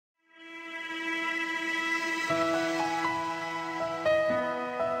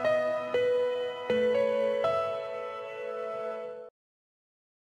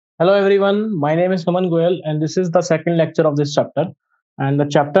Hello everyone, my name is Naman Goyal and this is the second lecture of this chapter. And the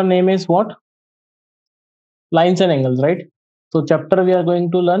chapter name is what? Lines and angles, right? So chapter we are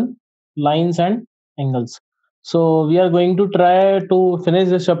going to learn lines and angles. So we are going to try to finish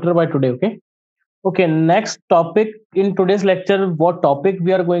this chapter by today, okay? Okay, next topic in today's lecture, what topic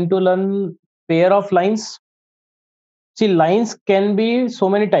we are going to learn? Pair of lines. See, lines can be so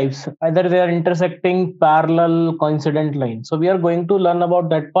many types. Either they are intersecting, parallel, coincident lines. So we are going to learn about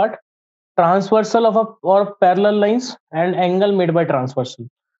that part. Transversal of a or parallel lines and angle made by transversal.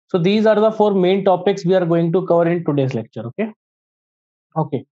 So these are the four main topics we are going to cover in today's lecture.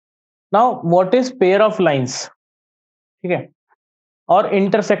 Okay. Now, what is pair of lines? Okay, or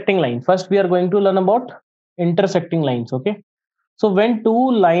intersecting line. First, we are going to learn about intersecting lines. Okay. So when two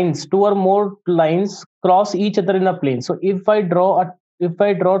or more lines cross each other in a plane. So if I draw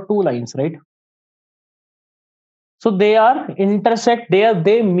two lines, right? So they are intersect.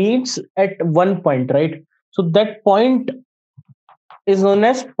 They meets at one point, right? So that point is known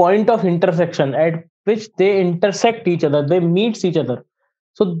as point of intersection at which they intersect each other, they meet each other.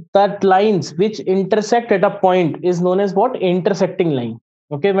 So that lines which intersect at a point is known as what? Intersecting line.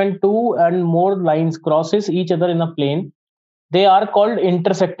 Okay, when two and more lines crosses each other in a plane, they are called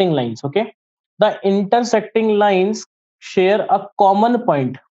intersecting lines. Okay, the intersecting lines share a common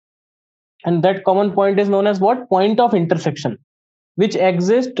point, and that common point is known as what? Point of intersection, which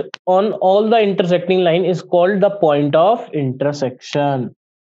exists on all the intersecting line is called the point of intersection.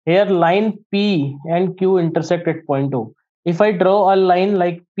 Here line P and Q intersect at point O. If I draw a line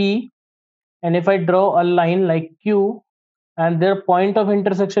like P and if I draw a line like Q and their point of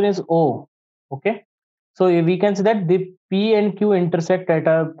intersection is O, okay? So we can say that the P and Q intersect at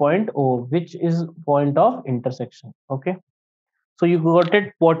a point O, which is point of intersection, okay? So you got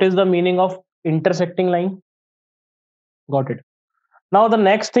it. What is the meaning of intersecting line? Got it. Now the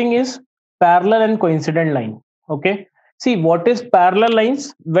next thing is parallel and coincident line. Okay. See, what is parallel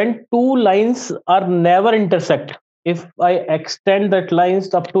lines? When two lines are never intersect. If I extend that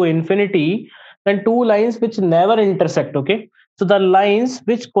lines up to infinity, then two lines which never intersect. Okay. So the lines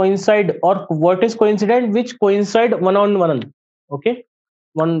which coincide, or what is coincident? Which coincide one on one. Okay.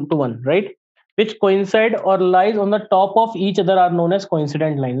 One to one, right? Which coincide or lies on the top of each other are known as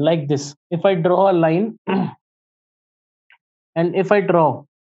coincident line. Like this. If I draw a line and if I draw,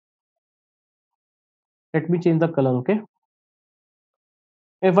 let me change the color. Okay,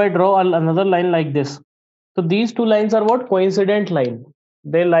 if I draw another line like this, so these two lines are what? Coincident line.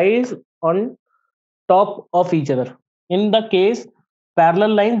 They lies on top of each other. In the case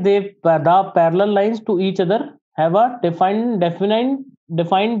parallel lines, the parallel lines to each other have a defined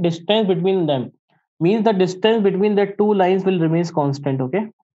distance between them, means the distance between the two lines will remain constant.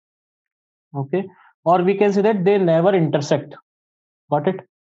 Okay, or we can say that they never intersect. Got it?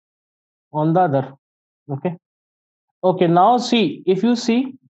 On the other. Okay, now see, if you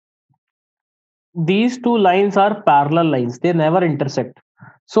see, these two lines are parallel lines, they never intersect.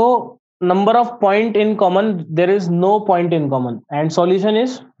 So number of point in common, there is no point in common, and solution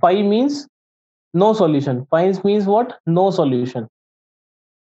is 5 means no solution. 5 means what? No solution.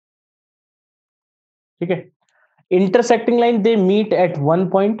 Okay, intersecting line, they meet at one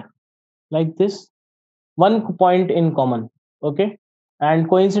point like this, one point in common. Okay, and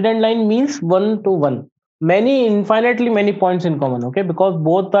coincident line means one to one, many infinitely many points in common. Okay, because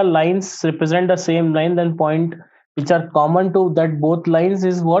both the lines represent the same line, then point which are common to that both lines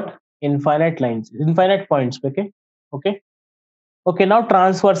is what? Infinite lines, infinite points. Okay. Now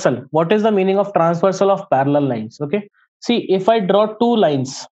transversal, what is the meaning of transversal of parallel lines? Okay, see, if I draw two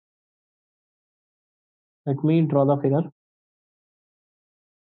lines, let me draw the figure.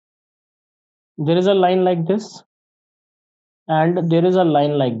 There is a line like this and there is a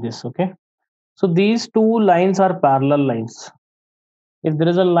line like this. Okay, so these two lines are parallel lines. If there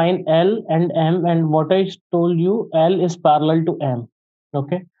is a line L and M, and what I told you, L is parallel to M.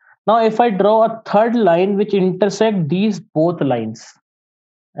 Okay, now if I draw a third line which intersect these both lines,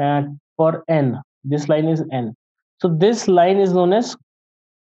 for N, this line is N, so this line is known as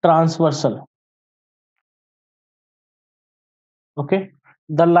transversal. Okay,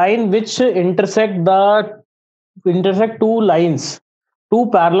 the line which intersect two lines, two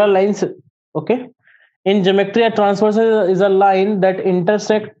parallel lines. Okay, in geometry, a transversal is a line that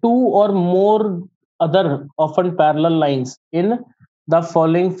intersect two or more other often parallel lines in the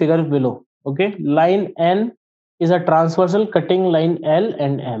following figure below. Okay, line N is a transversal cutting line L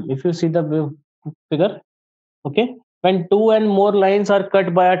and M. If you see the figure, okay, when two and more lines are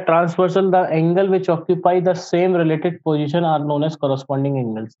cut by a transversal, the angle which occupy the same related position are known as corresponding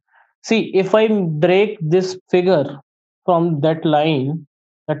angles. See, if I break this figure from that line,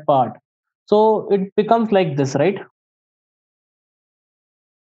 that part. So it becomes like this, right?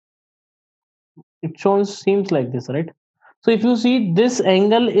 It shows seems like this, right? So if you see, this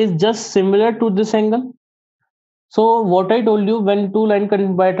angle is just similar to this angle. So what I told you, when two lines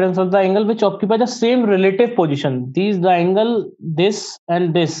connect by transversal, the angle which occupy the same relative position, these the angle this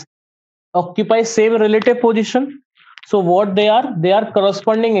and this occupy same relative position. So what they are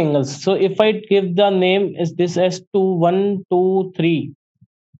corresponding angles. So if I give the name is this as 2 1 2 3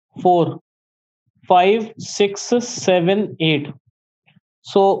 4 5 6 7 8.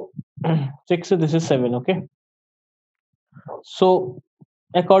 So 6, this is 7, okay. So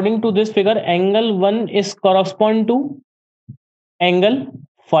according to this figure, angle 1 is correspond to angle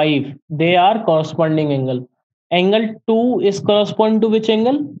 5. They are corresponding angle. Angle 2 is correspond to which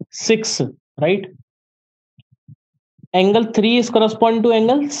angle? 6, right? Angle 3 is correspond to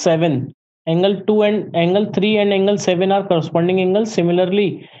angle 7. Angle 2 and angle 3 and angle 7 are corresponding angles.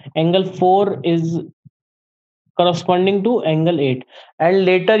 Similarly, angle 4 is corresponding to angle 8. And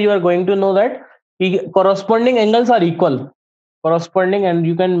later you are going to know that corresponding angles are equal. Corresponding, and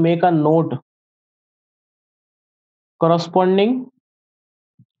you can make a note. Corresponding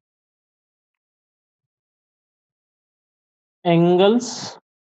angles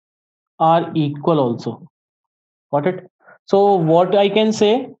are equal also. Got it? So what I can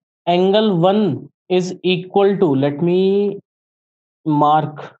say, angle 1 is equal to, let me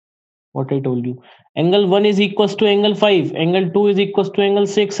mark what I told you. Angle 1 is equals to angle 5, angle 2 is equals to angle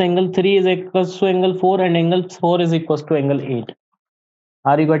 6, angle 3 is equals to angle 4, and angle 4 is equals to angle 8.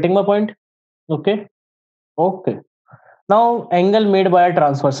 Are you getting my point? Okay. Okay. Now angle made by a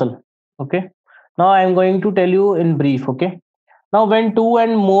transversal. Okay. Now I am going to tell you in brief. Okay. Now when two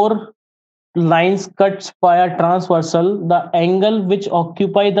and more lines cuts by a transversal, the angle which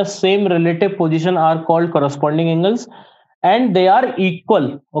occupy the same relative position are called corresponding angles, and they are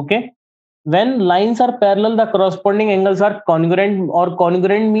equal. Okay. When lines are parallel, the corresponding angles are congruent, or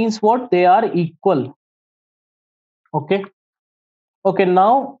congruent means what? They are equal. Okay. Okay.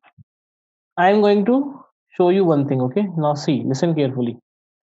 Now I am going to show you one thing. Okay. Now see, listen carefully.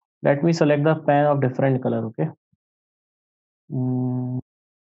 Let me select the pen of different color. Okay.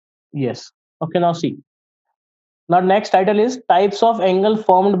 Yes. Okay. Now see. Now next title is types of angle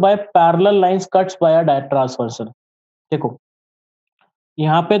formed by parallel lines cuts by a transversal. देखो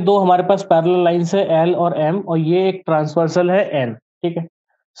यहाँ पे दो हमारे पास parallel lines है L और M, और ये एक ट्रांसवर्सल है N. ठीक है.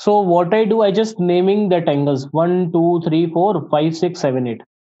 So what I do, I just naming that angles 1 2 3 4 5 6 7 8.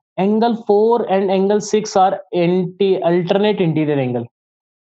 Angle 4 and angle 6 are alternate interior angle.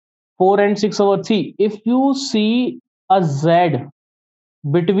 4 and 6 over 3. If you see a Z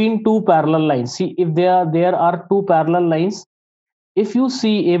between two parallel lines, see if there are two parallel lines, if you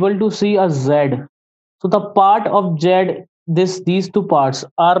see able to see a Z, so the part of Z, these two parts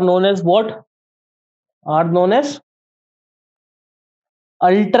are known as what? Are known as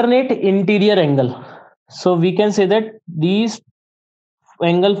alternate interior angle. So we can say that these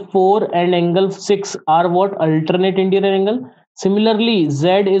angle 4 and angle 6 are what? Alternate interior angle. Similarly, Z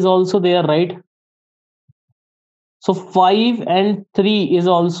is also there, right? So 5 and 3 is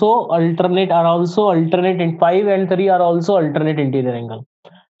also alternate, are also alternate, and 5 and 3 are also alternate interior angle.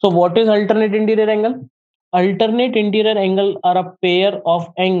 So what is alternate interior angle? Alternate interior angle are a pair of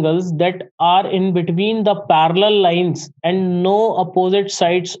angles that are in between the parallel lines and no opposite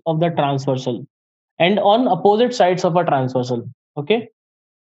sides of the transversal, and on opposite sides of a transversal. Okay.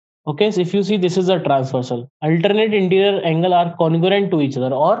 Okay. So if you see, this is a transversal. Alternate interior angle are congruent to each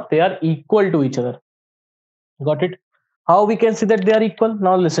other, or they are equal to each other. Got it? How we can see that they are equal?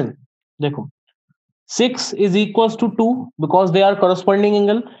 Now listen. देखो. 6 is equals to 2 because they are corresponding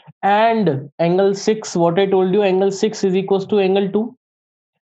angle, and angle 6, what I told you, angle 6 is equals to angle 2.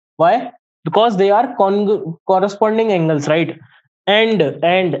 Why? Because they are corresponding angles, right? And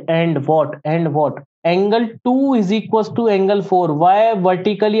what? Angle 2 is equals to angle 4. Why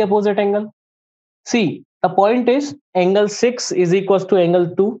vertically opposite angle? See, the point is angle 6 is equals to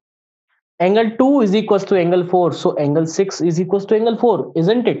angle 2. Angle 2 is equals to angle 4. So angle 6 is equals to angle 4,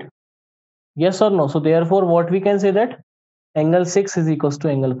 isn't it? Yes or no? So therefore, what we can say that angle 6 is equals to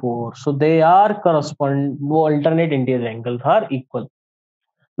angle 4. So they are correspond, वो alternate interior angles are equal.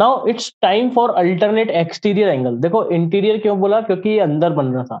 Now it's time for alternate exterior angle. देखो interior क्यों बोला? क्योंकि ये अंदर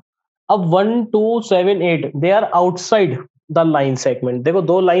बन रहा था. अब 1 2 7 8 they are outside the line segment. देखो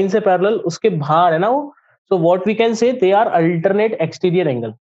दो लाइन से पैरेलल उसके बाहर है ना वो. So what we can say, they are alternate exterior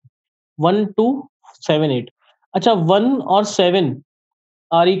angle. 1 2 7 8. अच्छा 1 और 7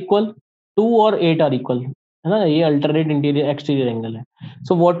 आर इक्वल, 2 और 8 आर इक्वल है ना. ये अल्टरनेट इंटीरियर एक्सटीरियर एंगल है.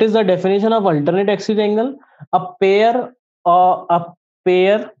 So what is the definition of alternate exterior angle? A pair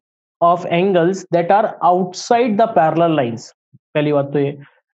pair of angles that are outside the parallel lines, पहली बात तो ये,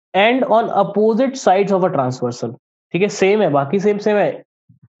 and on opposite sides of a transversal. ठीक है, same है, बाकी same same है,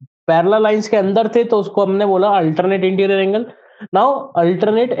 पैरेलल लाइंस के अंदर थे तो उसको हमने बोला alternate interior angle. Now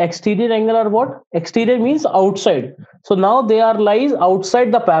alternate exterior angle are what? Exterior means outside. So now they are lies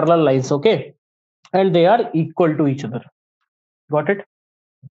outside the parallel lines, okay, and they are equal to each other. Got it?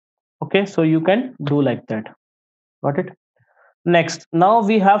 Okay, so you can do like that. Got it? Next, now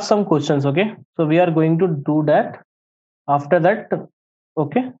we have some questions, okay, so we are going to do that after that.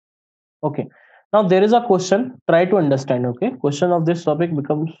 Okay. Okay, now there is a question, try to understand. Okay, question of this topic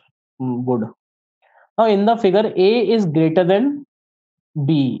becomes good. Now in the figure, A is greater than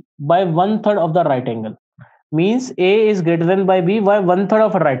B by 1/3 of the right angle. Means A is greater than by B by 1/3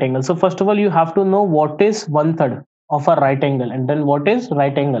 of a right angle. So first of all, you have to know what is 1/3 of a right angle and then what is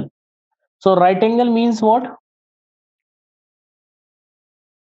right angle. So right angle means what?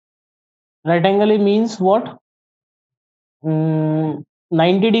 Right angle means what?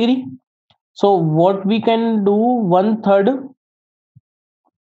 90 degree. So what we can do, 1/3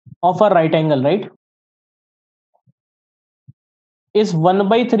 of a right angle, right, is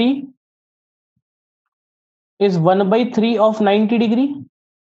 1/3 of 90 degree,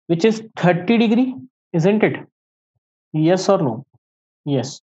 which is 30 degree, isn't it? Yes or no?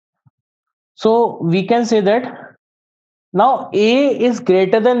 Yes. So we can say that now A is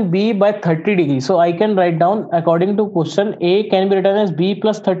greater than B by 30 degree. So I can write down, according to question, A can be written as B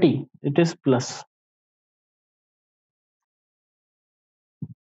plus 30. It is plus.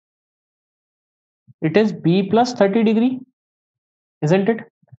 It is B plus 30 degree, isn't it?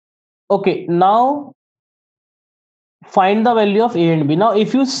 Okay, now find the value of A and B. Now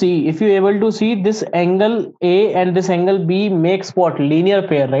if you see, if you're able to see, this angle A and this angle B makes what? Linear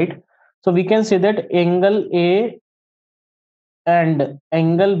pair, right? So we can say that angle A and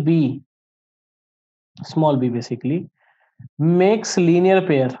angle B, small b basically, makes linear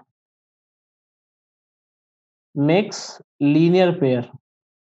pair. Makes linear pair.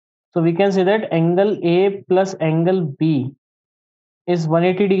 So we can say that angle A plus angle B is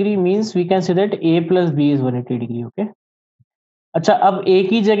 180 degree, means we can say that A plus B is 180 degree. Okay. अच्छा, अब A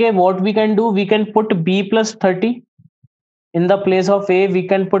की जगह what we can do, we can put B plus 30 in the place of A. We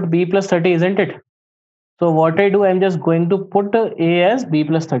can put B plus 30, isn't it? So what I do, I'm just going to put A as B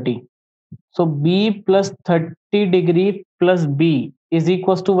plus 30. So B plus 30 degree plus B is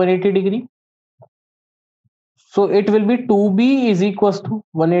equals to 180 degree. So it will be 2B is equals to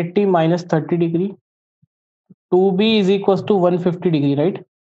 180 minus 30 degree. 2B is equals to 150 degree, right?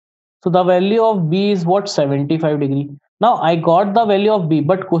 So the value of B is what? 75 degree. Now I got the value of B,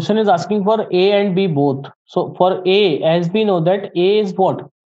 but question is asking for A and B both. So for A, as we know that A is what?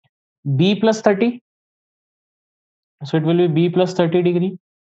 B plus 30. So it will be B plus 30 degree.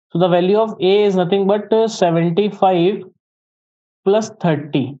 So the value of A is nothing but 75 plus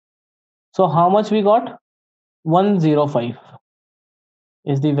 30. So how much we got? 105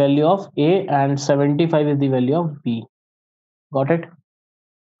 is the value of A and 75 is the value of B. Got it?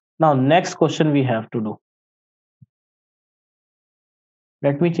 Now next question we have to do.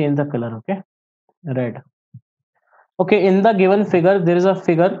 Let me change the color, okay? Red. Okay, in the given figure, there is a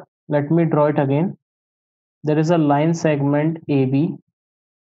figure. Let me draw it again. There is a line segment AB.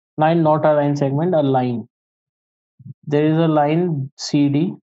 Line, not a line segment, a line. There is a line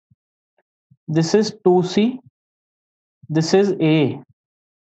CD. This is 2C. This is A.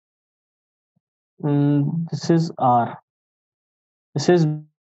 This is R. This is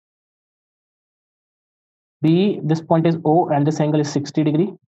B. This point is O and this angle is 60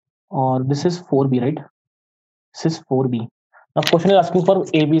 degree. Or this is 4B, right? This is 4B. Now question is asking for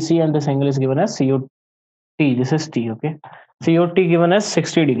ABC and this angle is given as COT. This is T, okay? COT given as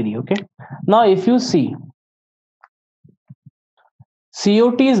 60 degree, okay? Now if you see,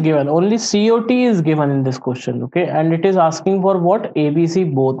 COT is given, only COT is given in this question, okay? And it is asking for what? ABC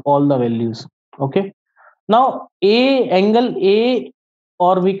both, all the values, okay? Now angle A,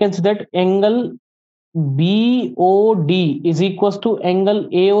 or we can say that angle BOD is equals to angle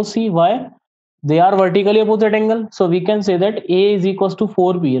AOC. Why? They are vertically opposite angle. So we can say that A is equals to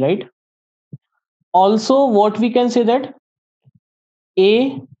 4B, right? Also, what we can say that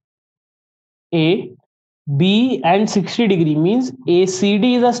A, B and 60 degree means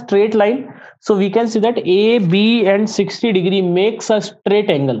ACD is a straight line. So we can say that A, B and 60 degree makes a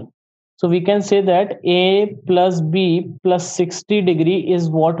straight angle. So we can say that A plus B plus 60 degree is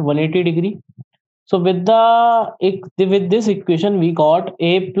what? 180 degree. So with this equation, we got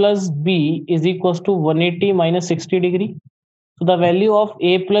A plus B is equals to 180 minus 60 degree. So the value of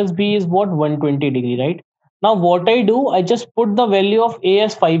A plus B is what? 120 degree, right? Now what I do, I just put the value of A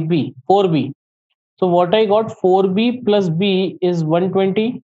as 5b, 4b. So what I got, 4b plus b is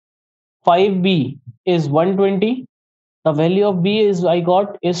 120, 5b is 120. The value of b is I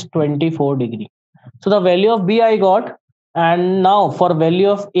got is 24 degree. So the value of b I got, and now for value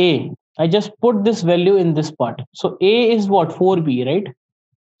of a, I just put this value in this part. So a is what, 4b, right?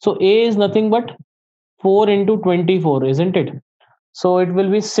 So a is nothing but 4 into 24, isn't it? So it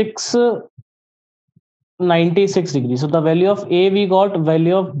will be 696 degrees. So the value of A we got,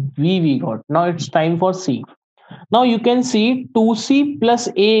 value of B we got. Now it's time for C. Now you can see 2C plus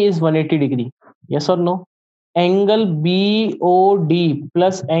A is 180 degree. Yes or no? Angle BOD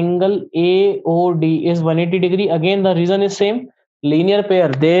plus angle AOD is 180 degree. Again, the reason is same. Linear pair.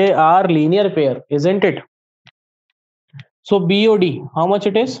 They are linear pair, isn't it? So BOD, how much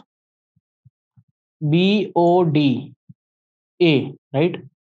it is? BOD A, right?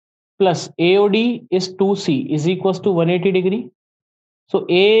 Plus AOD is 2C is equals to 180 degree. So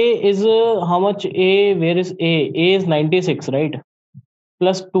A is how much? A, where is A? A is 96, right?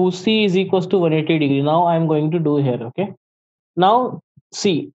 Plus 2C is equals to 180 degree. Now I'm going to do here, okay? Now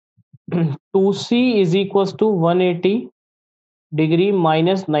see, 2C is equals to 180 degree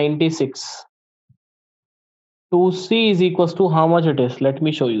minus 96. 2C is equals to how much it is? Let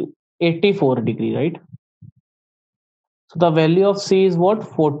me show you. 84 degree, right? So the value of C is what?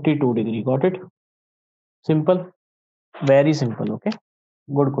 42 degree. Got it? Simple. Very simple, okay?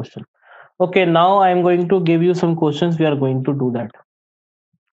 Good question. Okay, now I am going to give you some questions. We are going to do that.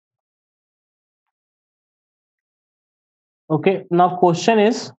 Okay, now question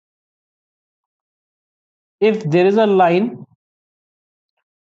is, if there is a line,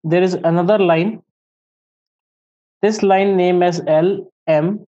 there is another line, this line name as L,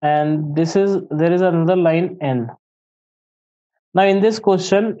 M, and there is another line N. Now in this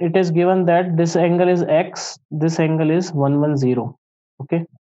question, it is given that this angle is X, this angle is 110. Okay.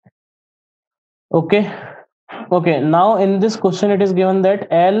 Okay. Okay. Now in this question, it is given that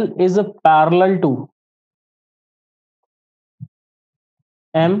L is a parallel to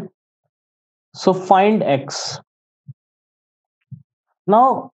M. So find X.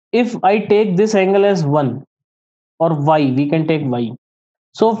 Now, if I take this angle as 1 or Y, we can take Y.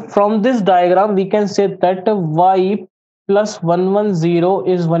 So from this diagram, we can say that Y plus 110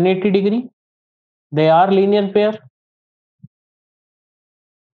 is 180 degree. They are linear pair.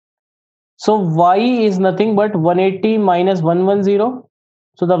 So Y is nothing but 180 minus 110.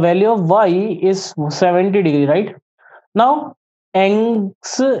 So the value of Y is 70 degree, right? Now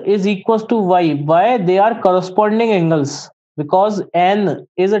X is equals to Y. Why? They are corresponding angles because N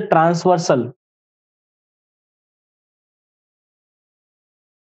is a transversal.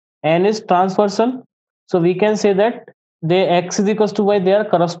 N is transversal. So we can say that they X is equals to Y, they are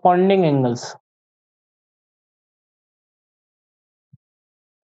corresponding angles.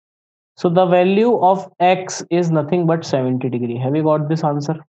 So the value of X is nothing but 70 degree. Have you got this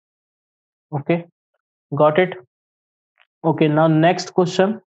answer? Okay, got it. Okay, now next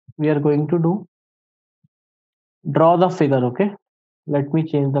question we are going to do, draw the figure. Okay, let me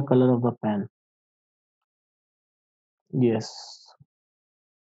change the color of the pen. Yes.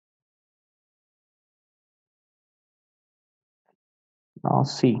 Now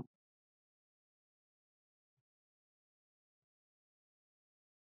see.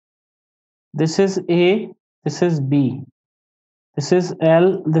 This is A, this is B, this is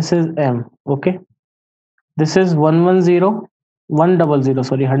L, this is M. Okay. This is 110, 100,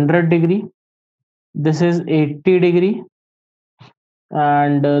 sorry, 100 degree. This is 80 degree.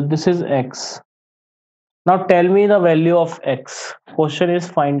 And this is X. Now tell me the value of X. Question is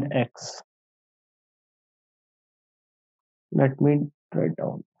find X. Let me write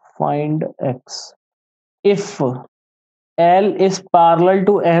down. Find X. If L is parallel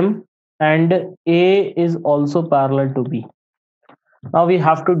to M and A is also parallel to B. Now we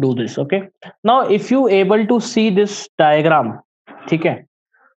have to do this. Okay. Now if you able to see this diagram, okay.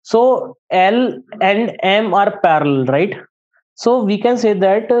 So L and M are parallel, right? So we can say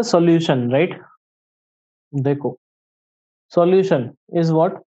that solution, right? Dekho. Solution is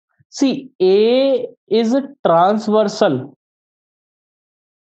what? See, A is a transversal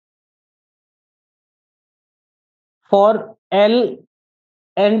for L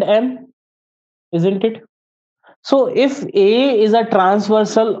and M, isn't it? So if A is a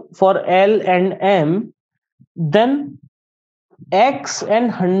transversal for L and M, then X and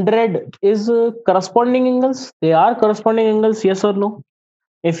 100 is corresponding angles. They are corresponding angles, yes or no?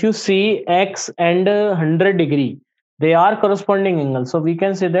 If you see X and 100 degree, they are corresponding angles. So we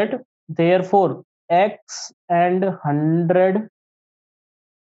can say that therefore X and 100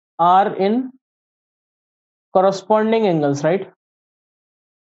 are in corresponding angles, right?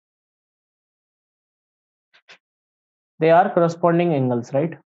 They are corresponding angles,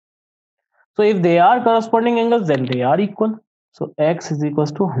 right? So if they are corresponding angles, then they are equal. So x is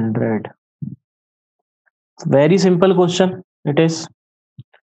equals to 100. Very simple question. It is.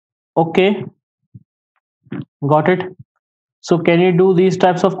 Okay, got it. So can you do these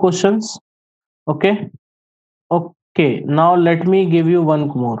types of questions? Okay. Okay. Now let me give you one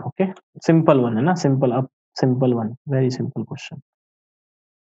more. Okay. Simple one, है ना? Simple up. Simple one. Very simple question.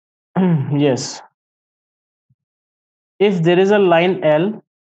 Yes. If there is a line L,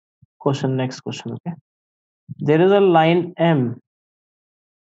 question, next question. Okay. There is a line M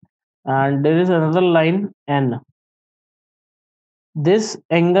and there is another line N. This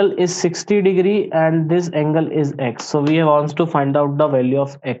angle is 60 degree and this angle is X. So we have wants to find out the value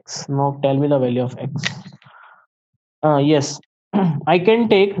of X. Now tell me the value of X. Yes, I can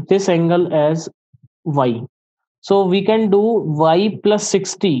take this angle as Y. So we can do Y plus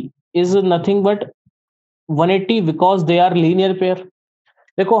 60 is nothing but 180 because they are linear pair.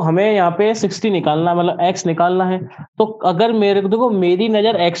 देखो हमें यहाँ पे 60 निकालना मतलब x निकालना है तो अगर मेरे को देखो मेरी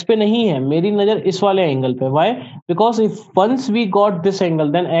नजर x पे नहीं है मेरी नजर इस वाले एंगल पे why because if once we got this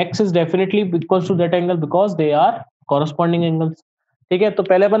angle then x is definitely equals to that angle because they are corresponding angles. ठीक है तो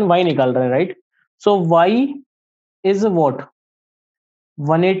पहले अपन y निकाल रहे हैं right so y is what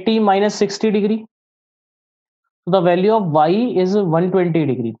 180 minus 60 degree so the value of y is 120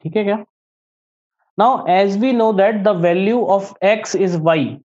 degree. ठीक है क्या now as we know that the value of x is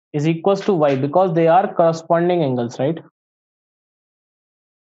y is equals to y because they are corresponding angles, right?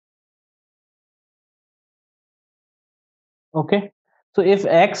 Okay. So if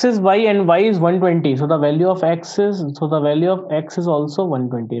x is y and y is 120, so the value of x is also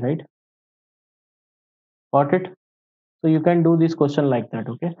 120, right? Got it? So you can do this question like that,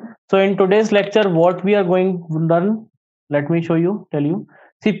 okay? So in today's lecture, what we are going to learn, let me show you, tell you.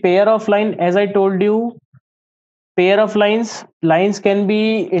 See, pair of line, as I told you, pair of lines can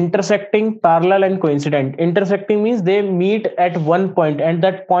be intersecting, parallel and coincident. Intersecting means they meet at one point and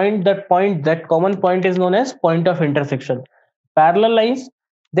that common point is known as point of intersection. Parallel lines,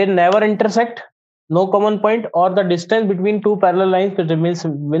 they never intersect, no common point or the distance between two parallel lines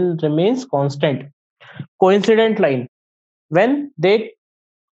will remains constant. Coincident line, when they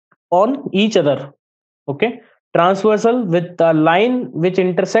on each other, okay? Transversal, with a line which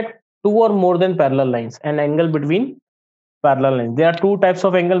intersect two or more than parallel lines, an angle between parallel lines. There are two types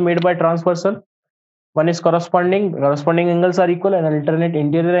of angle made by transversal. One is corresponding angles are equal, and alternate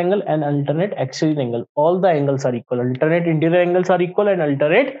interior angle and alternate exterior angle. All the angles are equal. Alternate interior angles are equal and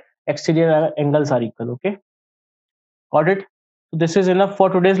alternate exterior angles are equal. Okay, got it? So this is enough for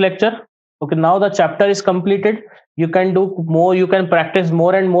today's lecture. Okay, now the chapter is completed. You can do more, you can practice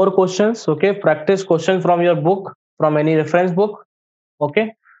more and more questions. Okay, practice questions from your book, from any reference book.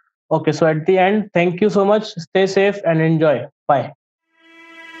 Okay. Okay, so at the end, thank you so much. Stay safe and enjoy. Bye.